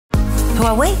Who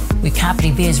are we? We're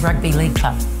Kāpiti Bears Rugby League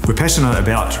Club. We're passionate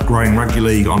about growing rugby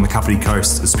league on the Kāpiti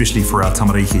Coast, especially for our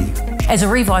tamariki. As a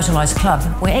revitalised club,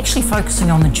 we're actually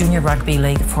focusing on the Junior Rugby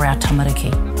League for our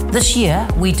tamariki. This year,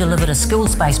 we delivered a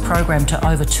skills-based program to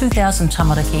over 2,000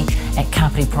 tamariki at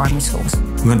Kāpiti Primary schools.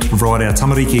 We want to provide our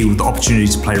tamariki with the opportunity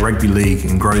to play rugby league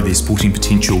and grow their sporting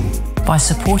potential by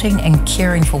supporting and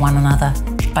caring for one another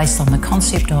based on the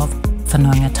concept of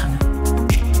whanaungatanga.